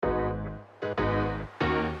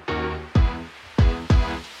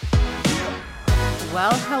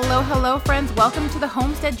Well, hello, friends. Welcome to the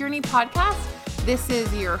Homestead Journey podcast. This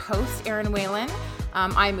is your host, Erin Whalen.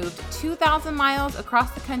 I moved 2,000 miles across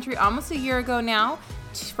the country almost a year ago now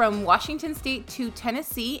from Washington State to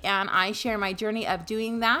Tennessee, and I share my journey of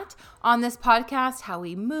doing that on this podcast, how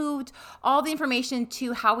we moved, all the information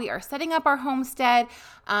to how we are setting up our homestead,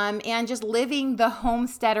 and just living the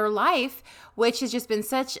homesteader life, which has just been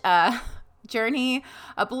such a journey,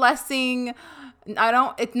 a blessing.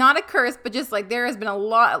 It's not a curse, but just like there has been a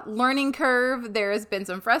lot learning curve. There has been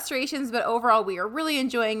some frustrations, but overall we are really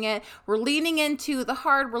enjoying it. We're leaning into the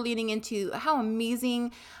hard. We're leaning into how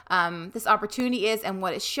amazing this opportunity is and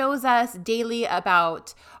what it shows us daily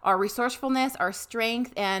about our resourcefulness, our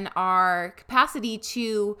strength, and our capacity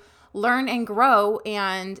to learn and grow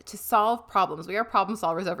and to solve problems. We are problem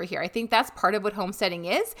solvers over here. I think that's part of what homesteading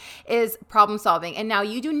is problem solving. And now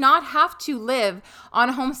you do not have to live on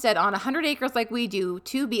a homestead on 100 acres like we do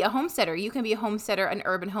to be a homesteader. You can be a homesteader, an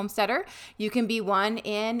urban homesteader. You can be one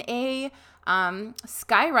in a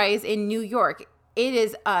skyrise in New York. It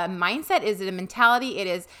is a mindset, is it a mentality? It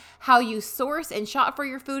is how you source and shop for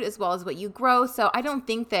your food as well as what you grow. So I don't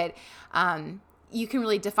think that you can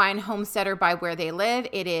really define homesteader by where they live.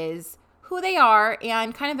 It is who they are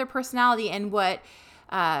and kind of their personality and what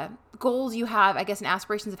goals you have, I guess, and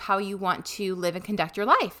aspirations of how you want to live and conduct your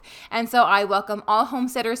life. And so I welcome all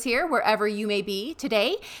homesteaders here, wherever you may be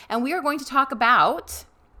today. And we are going to talk about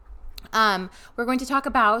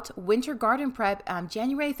winter garden prep,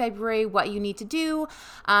 January, February, what you need to do,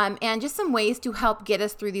 and just some ways to help get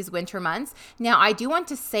us through these winter months. Now, I do want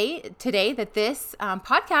to say today that this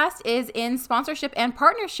podcast is in sponsorship and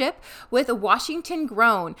partnership with Washington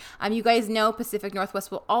Grown. You guys know Pacific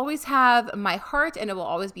Northwest will always have my heart, and it will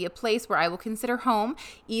always be a place where I will consider home,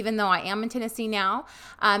 even though I am in Tennessee now.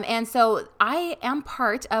 And so I am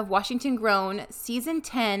part of Washington Grown Season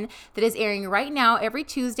 10 that is airing right now every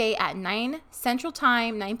Tuesday at 9 p.m. Central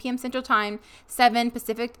Time, 7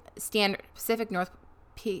 Pacific Standard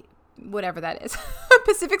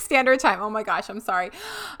Time. Oh my gosh, I'm sorry.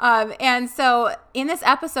 And so in this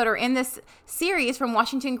episode or in this series from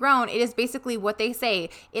Washington Grown, it is basically what they say.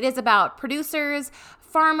 It is about producers,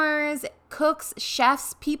 farmers, cooks,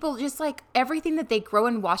 chefs, people, just like everything that they grow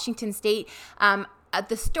in Washington State.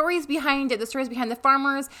 The stories behind it, the stories behind the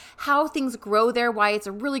farmers, how things grow there, why it's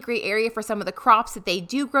a really great area for some of the crops that they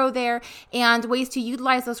do grow there, and ways to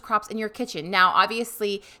utilize those crops in your kitchen. Now,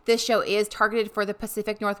 obviously, this show is targeted for the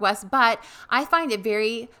Pacific Northwest, but I find it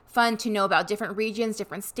very fun to know about different regions,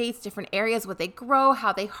 different states, different areas, what they grow,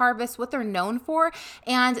 how they harvest, what they're known for.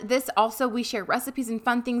 And this also, we share recipes and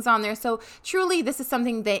fun things on there. So truly, this is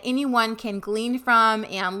something that anyone can glean from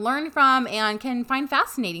and learn from and can find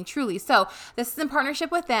fascinating, truly. So this is in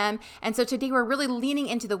partnership with them. And so today we're really leaning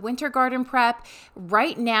into the winter garden prep.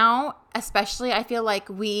 Right now, especially, I feel like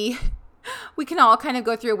we can all kind of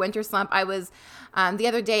go through a winter slump. The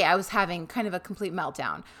other day I was having kind of a complete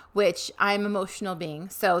meltdown, which I'm an emotional being.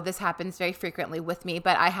 So this happens very frequently with me,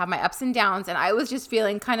 but I have my ups and downs, and I was just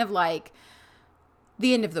feeling kind of like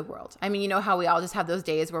the end of the world. I mean, you know how we all just have those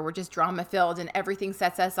days where we're just drama filled and everything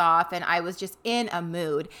sets us off. And I was just in a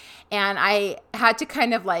mood, and I had to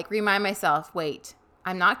kind of like remind myself, wait,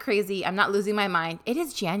 I'm not crazy. I'm not losing my mind. It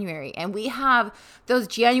is January, and we have those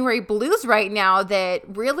January blues right now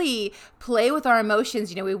that really play with our emotions.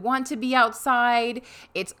 You know, we want to be outside.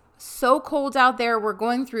 It's so cold out there. We're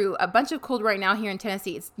going through a bunch of cold right now here in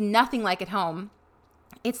Tennessee. It's nothing like at home.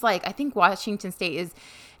 It's like, I think Washington State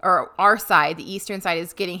or our side, the eastern side,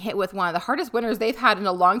 is getting hit with one of the hardest winters they've had in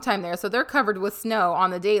a long time there. So they're covered with snow on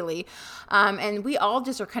the daily. And we all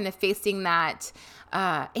just are kind of facing that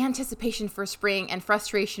anticipation for spring and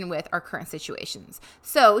frustration with our current situations.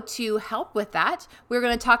 So to help with that, we're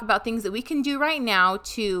going to talk about things that we can do right now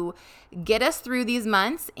to get us through these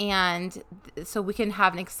months, and so we can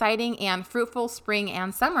have an exciting and fruitful spring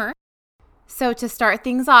and summer. So to start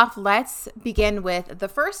things off, let's begin with the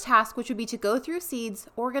first task, which would be to go through seeds,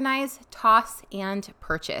 organize, toss, and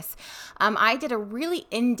purchase. I did a really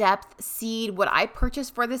in-depth seed, what I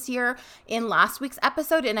purchased for this year in last week's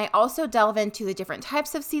episode, and I also delve into the different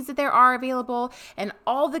types of seeds that there are available and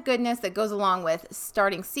all the goodness that goes along with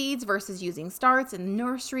starting seeds versus using starts in the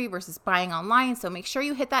nursery versus buying online. So make sure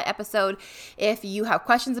you hit that episode if you have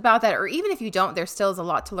questions about that, or even if you don't, there still is a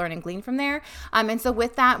lot to learn and glean from there. And so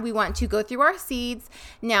with that, we want to go through our seeds.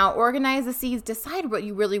 Now, organize the seeds, decide what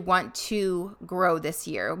you really want to grow this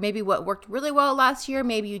year. Maybe what worked really well last year,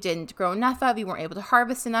 maybe you didn't grow enough of, you weren't able to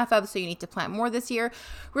harvest enough of, so you need to plant more this year.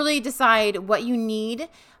 Really decide what you need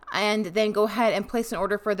and then go ahead and place an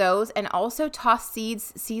order for those. And also toss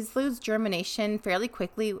seeds. Seeds lose germination fairly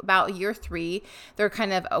quickly, about year 3. They're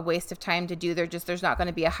kind of a waste of time to do. There's not going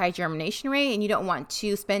to be a high germination rate, and you don't want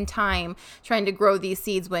to spend time trying to grow these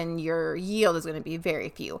seeds when your yield is going to be very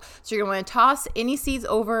few. So you're going to want to toss any seeds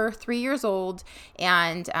over 3 years old,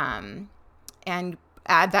 and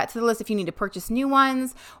add that to the list if you need to purchase new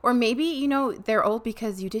ones, or maybe, they're old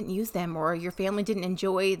because you didn't use them or your family didn't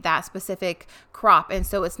enjoy that specific crop. And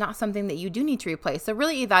so it's not something that you do need to replace. So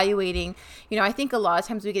really evaluating, I think a lot of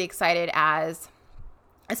times we get excited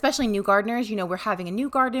especially new gardeners, we're having a new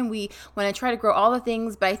garden. We want to try to grow all the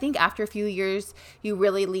things, but I think after a few years, you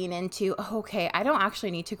really lean into, okay, I don't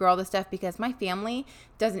actually need to grow all this stuff because my family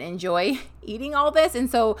doesn't enjoy eating all this. And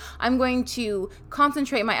so I'm going to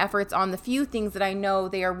concentrate my efforts on the few things that I know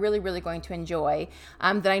they are really, really going to enjoy,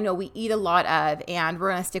 that I know we eat a lot of, and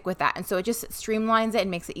we're going to stick with that. And so it just streamlines it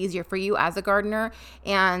and makes it easier for you as a gardener,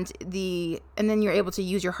 and then you're able to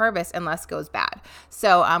use your harvest and less goes bad.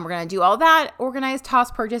 So we're going to do all that, organize,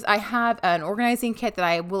 toss, purchase. I have an organizing kit that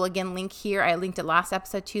I will again link here. I linked it last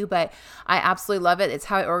episode too, but I absolutely love it. It's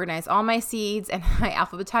how I organize all my seeds, and I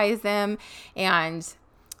alphabetize them, and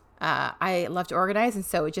I love to organize, and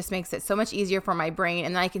so it just makes it so much easier for my brain,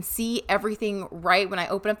 and then I can see everything right when I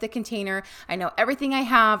open up the container. I know everything I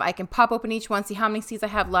have. I can pop open each one, see how many seeds I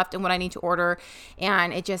have left and what I need to order,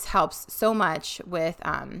 and it just helps so much with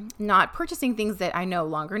not purchasing things that I no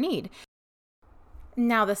longer need.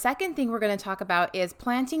 Now, the second thing we're going to talk about is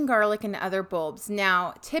planting garlic and other bulbs.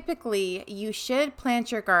 Now, typically, you should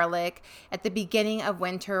plant your garlic at the beginning of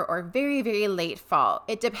winter or very, very late fall.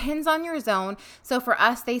 It depends on your zone. So for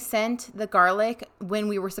us, they sent the garlic when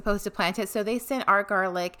we were supposed to plant it. So they sent our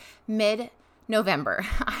garlic mid-November.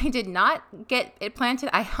 I did not get it planted.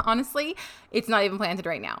 Honestly, it's not even planted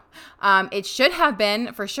right now. It should have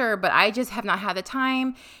been for sure, but I just have not had the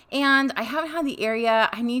time, and I haven't had the area.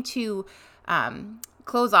 I need to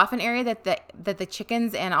close off an area that the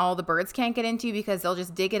chickens and all the birds can't get into, because they'll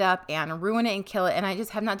just dig it up and ruin it and kill it. And I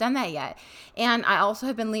just have not done that yet. And I also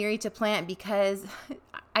have been leery to plant because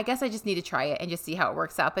I guess I just need to try it and just see how it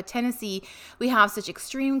works out. But Tennessee, we have such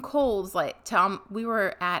extreme colds. Like we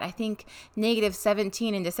were at, I think,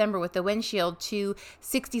 -17 in December with the wind chill to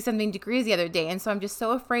 60 something degrees the other day. And so I'm just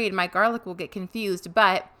so afraid my garlic will get confused.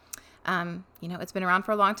 But it's been around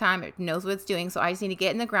for a long time. It knows what it's doing. So I just need to get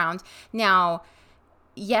it in the ground. Now,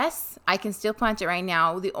 yes, I can still plant it right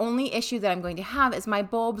now. The only issue that I'm going to have is my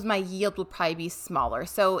bulbs. My yield will probably be smaller.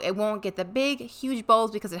 So it won't get the big, huge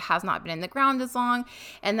bulbs because it has not been in the ground as long.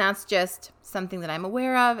 And that's just something that I'm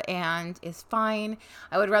aware of and is fine.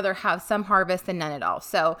 I would rather have some harvest than none at all.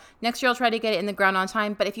 So next year I'll try to get it in the ground on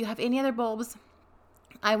time. But if you have any other bulbs,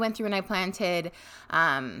 I went through and I planted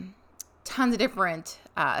tons of different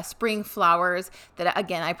spring flowers that,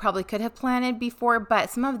 again, I probably could have planted before,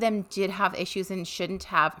 but some of them did have issues and shouldn't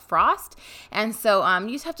have frost. And so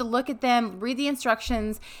you just have to look at them, read the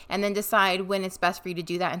instructions, and then decide when it's best for you to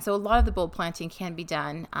do that. And so a lot of the bulb planting can be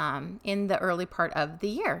done in the early part of the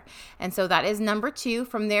year. And so that is number 2.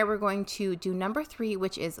 From there, we're going to do number 3,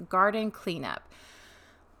 which is garden cleanup.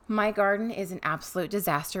 My garden is an absolute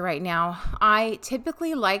disaster right now. I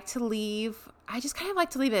typically just kind of like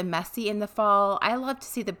to leave it messy in the fall. I love to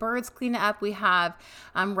see the birds clean it up. We have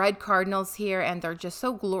red cardinals here, and they're just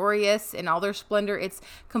so glorious in all their splendor. It's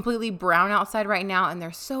completely brown outside right now, and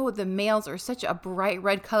the males are such a bright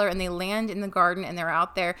red color, and they land in the garden, and they're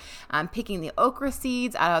out there picking the okra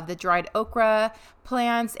seeds out of the dried okra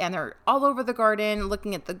plants, and they're all over the garden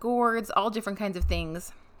looking at the gourds, all different kinds of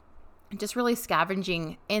things. Just really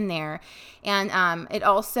scavenging in there. And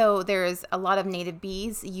there's a lot of native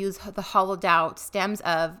bees use the hollowed out stems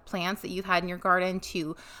of plants that you've had in your garden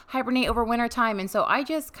to hibernate over winter time. And so I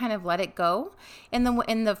just kind of let it go in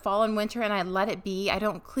the fall and winter, and I let it be. I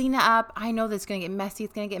don't clean it up. I know that it's going to get messy.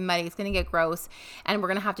 It's going to get muddy. It's going to get gross. And we're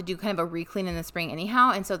going to have to do kind of a re-clean in the spring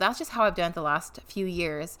anyhow. And so that's just how I've done it the last few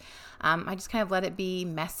years. I just kind of let it be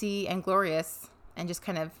messy and glorious and just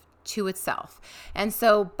kind of to itself. And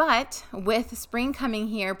so, but with spring coming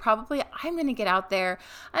here, probably I'm going to get out there,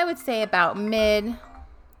 I would say about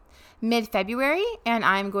mid-February, and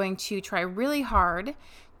I'm going to try really hard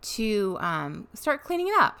to start cleaning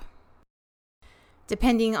it up.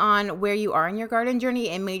 Depending on where you are in your garden journey,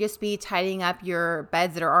 it may just be tidying up your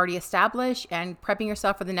beds that are already established and prepping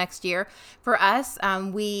yourself for the next year. For us,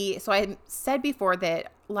 so I said before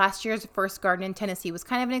that last year's first garden in Tennessee was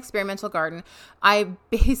kind of an experimental garden. I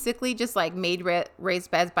basically just like made raised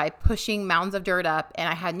beds by pushing mounds of dirt up, and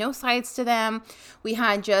I had no sides to them. We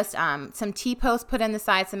had just some T-posts put in the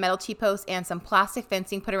sides, some metal T-posts, and some plastic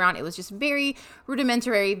fencing put around. It was just very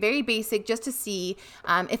rudimentary, very basic, just to see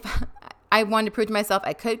if I wanted to prove to myself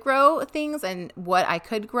I could grow things and what I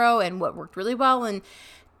could grow and what worked really well, and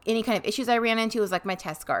any kind of issues I ran into was like my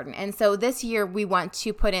test garden. And so this year we want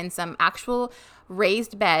to put in some actual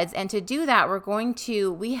raised beds. And to do that,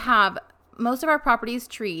 we have most of our properties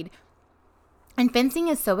treed. And fencing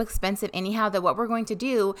is so expensive anyhow that what we're going to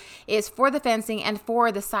do is for the fencing and for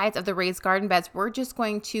the sides of the raised garden beds, we're just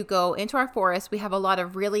going to go into our forest. We have a lot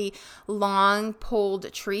of really long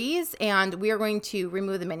pulled trees, and we are going to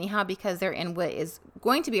remove them anyhow because they're in what is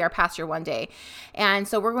going to be our pasture one day. And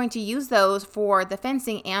so we're going to use those for the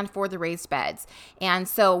fencing and for the raised beds. And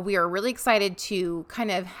so we are really excited to kind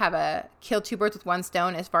of kill two birds with one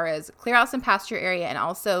stone as far as clear out some pasture area and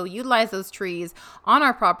also utilize those trees on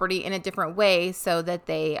our property in a different way so that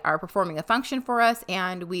they are performing a function for us,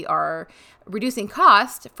 and we are reducing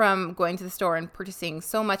cost from going to the store and purchasing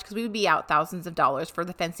so much, because we would be out thousands of dollars for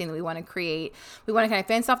the fencing that we want to create. We want to kind of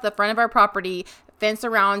fence off the front of our property, fence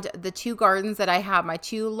around the two gardens that I have, my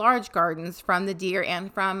two large gardens, from the deer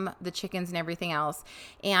and from the chickens and everything else,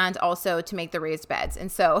 and also to make the raised beds.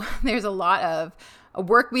 And so there's a lot of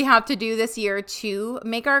work we have to do this year to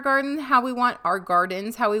make our garden how we want, our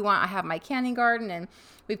gardens how we want. I have my canning garden, and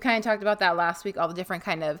we've kind of talked about that last week, all the different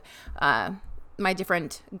kind of my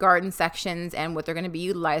different garden sections and what they're going to be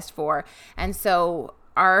utilized for. And so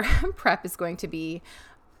our prep is going to be,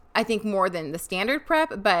 I think, more than the standard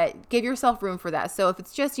prep, but give yourself room for that. So if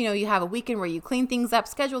it's just, you have a weekend where you clean things up,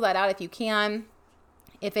 schedule that out if you can.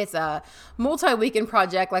 If it's a multi-weekend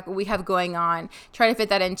project like what we have going on, try to fit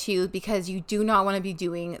that in too, because you do not want to be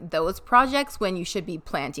doing those projects when you should be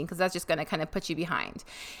planting, because that's just going to kind of put you behind.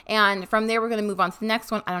 And from there, we're going to move on to the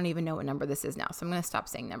next one. I don't even know what number this is now, so I'm going to stop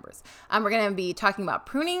saying numbers. We're going to be talking about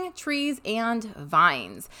pruning trees and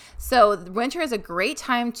vines. So winter is a great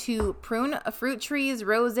time to prune fruit trees,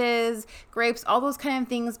 roses, grapes, all those kind of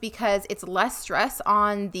things, because it's less stress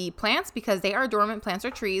on the plants because they are dormant plants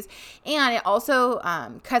or trees. And it also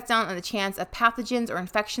cuts down on the chance of pathogens or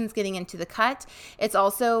infections getting into the cut. It's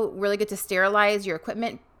also really good to sterilize your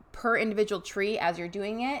equipment per individual tree as you're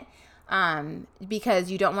doing it,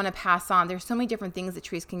 because you don't want to pass on. There's so many different things that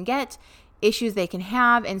trees can get, issues they can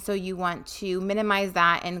have, and so you want to minimize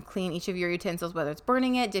that and clean each of your utensils, whether it's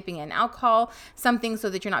burning it, dipping it in alcohol, something, so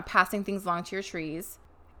that you're not passing things along to your trees.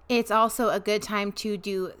 It's also a good time to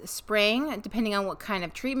do spraying, depending on what kind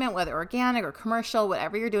of treatment, whether organic or commercial,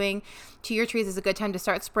 whatever you're doing to your trees is a good time to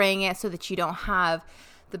start spraying it, so that you don't have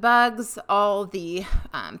the bugs, all the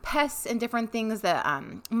pests and different things,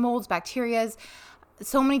 the molds, bacterias.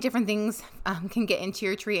 So many different things can get into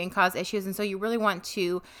your tree and cause issues. And so you really want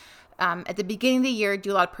to, at the beginning of the year,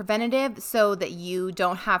 do a lot of preventative, so that you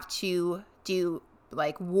don't have to do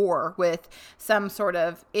like war with some sort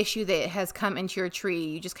of issue that has come into your tree.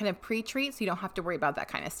 You just kind of pre-treat, so you don't have to worry about that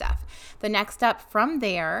kind of stuff. The next step from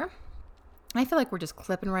there, I feel like we're just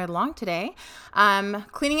clipping right along today.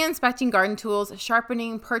 Cleaning and inspecting garden tools,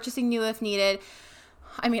 sharpening, purchasing new if needed.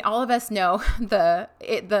 I mean, all of us know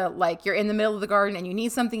like you're in the middle of the garden and you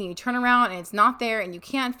need something and you turn around and it's not there and you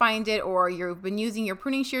can't find it, or you've been using your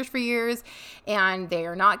pruning shears for years and they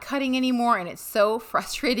are not cutting anymore, and it's so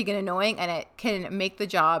frustrating and annoying, and it can make the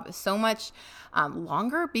job so much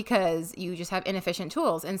longer because you just have inefficient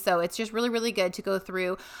tools. And so it's just really, really good to go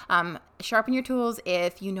through, sharpen your tools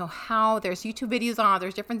if you know how. There's YouTube videos on,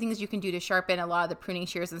 there's different things you can do to sharpen a lot of the pruning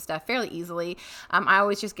shears and stuff fairly easily. I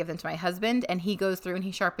always just give them to my husband and he goes through and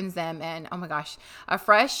he sharpens them. And oh my gosh, a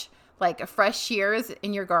fresh shears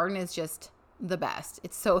in your garden is just the best.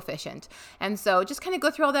 It's so efficient. And so just kind of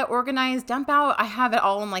go through all that, organize, dump out. I have it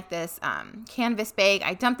all in like this canvas bag.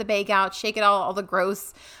 I dump the bag out, shake it all the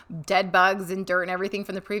gross dead bugs and dirt and everything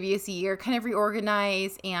from the previous year, kind of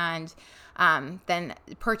reorganize, and then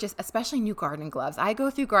purchase, especially new garden gloves. I go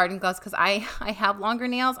through garden gloves because I have longer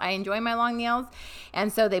nails. I enjoy my long nails.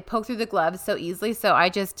 And so they poke through the gloves so easily. So I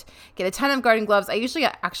just get a ton of garden gloves. I usually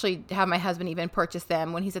actually have my husband even purchase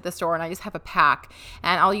them when he's at the store, and I just have a pack,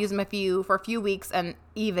 and I'll use them for a few weeks, and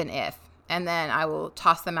then I will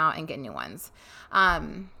toss them out and get new ones.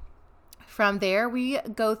 From there, we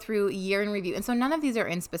go through year in review. And so none of these are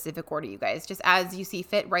in specific order, you guys. Just as you see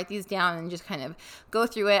fit, write these down and just kind of go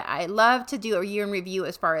through it. I love to do a year in review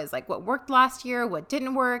as far as like what worked last year, what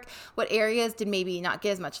didn't work, what areas did maybe not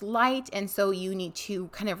get as much light. And so you need to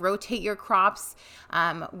kind of rotate your crops.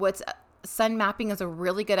 Sun mapping is a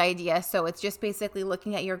really good idea. So it's just basically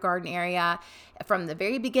looking at your garden area from the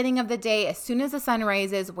very beginning of the day. As soon as the sun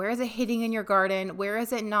rises, where is it hitting in your garden? Where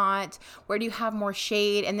is it not? Where do you have more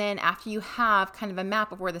shade? And then after you have kind of a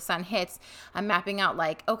map of where the sun hits, I'm mapping out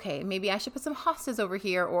like, okay, maybe I should put some hostas over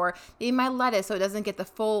here, or maybe my lettuce so it doesn't get the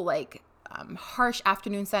full harsh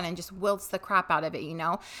afternoon sun and just wilts the crap out of it,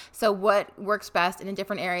 So what works best in a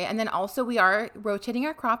different area. And then also we are rotating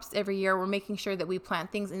our crops every year. We're making sure that we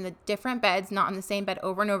plant things in the different beds, not in the same bed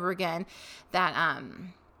over and over again. That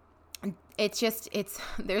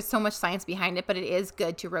there's so much science behind it, but it is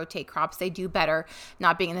good to rotate crops. They do better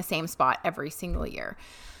not being in the same spot every single year.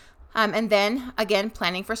 And then again,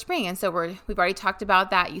 planning for spring. And so we've already talked about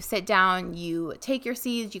that. You sit down, you take your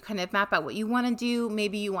seeds, you kind of map out what you want to do.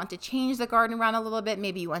 Maybe you want to change the garden around a little bit.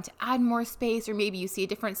 Maybe you want to add more space, or maybe you see a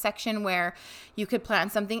different section where you could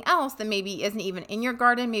plant something else that maybe isn't even in your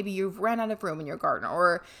garden. Maybe you've ran out of room in your garden,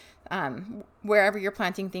 or wherever you're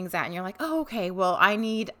planting things at. And you're like, oh, okay, well, I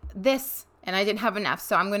need this and I didn't have enough.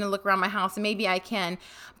 So I'm going to look around my house, and maybe I can,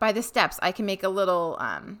 by the steps, I can make a little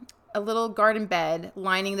garden bed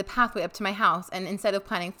lining the pathway up to my house. And instead of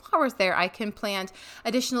planting flowers there, I can plant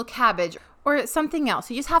additional cabbage or something else.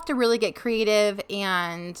 You just have to really get creative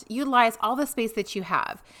and utilize all the space that you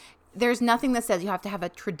have. There's nothing that says you have to have a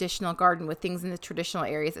traditional garden with things in the traditional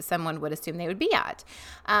areas that someone would assume they would be at.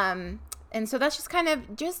 And so that's just kind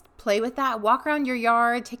of just play with that. Walk around your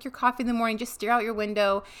yard, take your coffee in the morning, just stare out your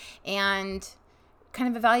window and kind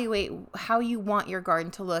of evaluate how you want your garden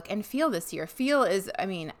to look and feel this year.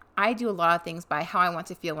 I do a lot of things by how I want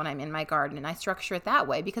to feel when I'm in my garden, and I structure it that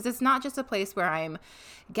way because it's not just a place where I'm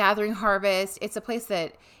gathering harvest. It's a place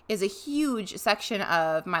that is a huge section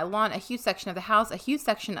of my lawn, a huge section of the house, a huge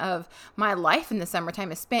section of my life in the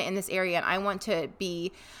summertime is spent in this area. And I want to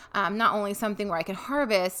be not only something where I can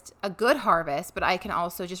harvest a good harvest, but I can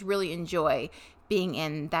also just really enjoy being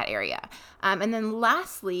in that area. And then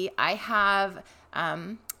lastly, I have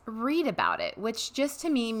read about it, which just to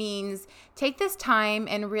me means take this time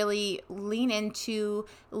and really lean into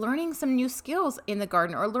learning some new skills in the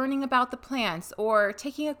garden, or learning about the plants, or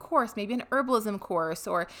taking a course, maybe an herbalism course,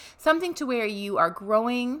 or something to where you are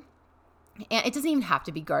growing. And it doesn't even have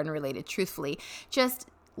to be garden related, truthfully, just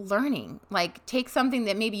learning. Like, take something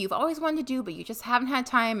that maybe you've always wanted to do, but you just haven't had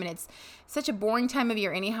time, and it's such a boring time of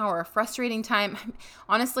year anyhow, or a frustrating time.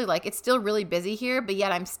 Honestly, it's still really busy here, but yet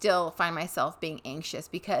I'm still find myself being anxious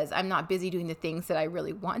because I'm not busy doing the things that I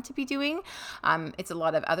really want to be doing. It's a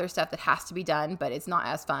lot of other stuff that has to be done, but it's not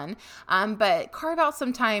as fun. But carve out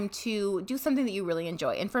some time to do something that you really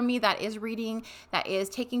enjoy. And for me, that is reading, that is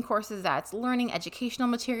taking courses, that's learning educational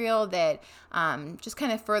material that just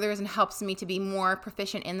kind of furthers and helps me to be more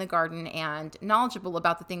proficient in the garden and knowledgeable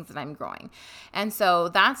about the things that I'm growing. And so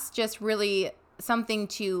that's just really something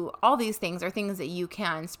to, all these things are things that you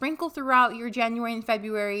can sprinkle throughout your January and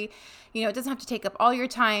February. It doesn't have to take up all your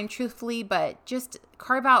time, truthfully, but just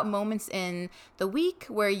carve out moments in the week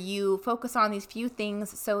where you focus on these few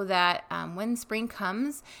things so that when spring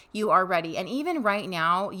comes, you are ready. And even right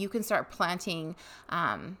now, you can start planting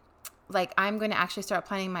I'm going to actually start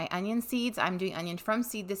planting my onion seeds. I'm doing onion from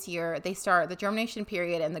seed this year. The germination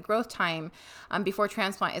period and the growth time before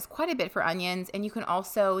transplant is quite a bit for onions. And you can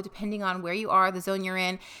also, depending on where you are, the zone you're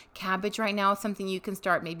in, cabbage right now is something you can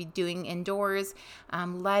start maybe doing indoors,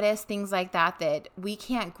 lettuce, things like that we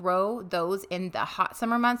can't grow those in the hot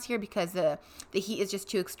summer months here because the heat is just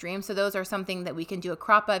too extreme. So those are something that we can do a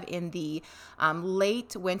crop of in the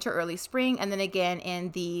late winter, early spring. And then again,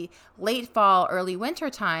 in the late fall, early winter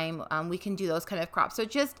time, we can do those kind of crops. So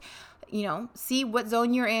just, see what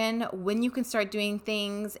zone you're in, when you can start doing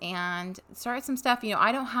things and start some stuff.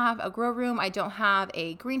 I don't have a grow room. I don't have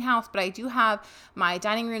a greenhouse, but I do have my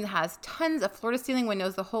dining room that has tons of floor to ceiling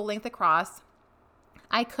windows the whole length across.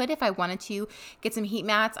 I could, if I wanted to, get some heat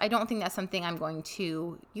mats. I don't think that's something I'm going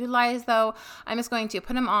to utilize, though. I'm just going to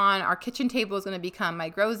put them on. Our kitchen table is going to become my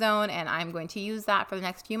grow zone, and I'm going to use that for the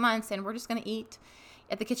next few months, and we're just going to eat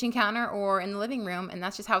at the kitchen counter or in the living room. And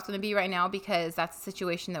that's just how it's going to be right now because that's the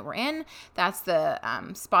situation that we're in. That's the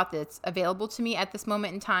spot that's available to me at this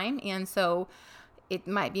moment in time. And so it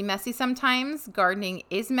might be messy sometimes. Gardening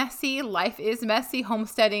is messy. Life is messy.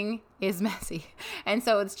 Homesteading is messy. And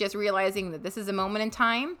so it's just realizing that this is a moment in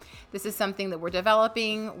time. This is something that we're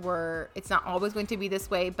developing. It's not always going to be this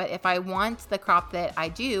way, but if I want the crop that I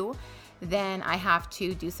do, then I have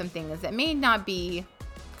to do some things that may not be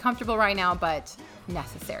comfortable right now, but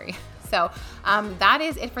necessary. So that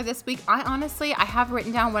is it for this week. I have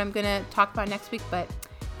written down what I'm going to talk about next week, but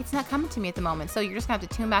it's not coming to me at the moment. So you're just going to have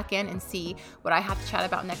to tune back in and see what I have to chat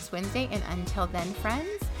about next Wednesday. And until then,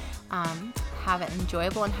 friends, have an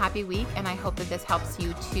enjoyable and happy week. And I hope that this helps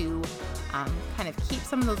you to kind of keep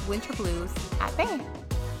some of those winter blues at bay.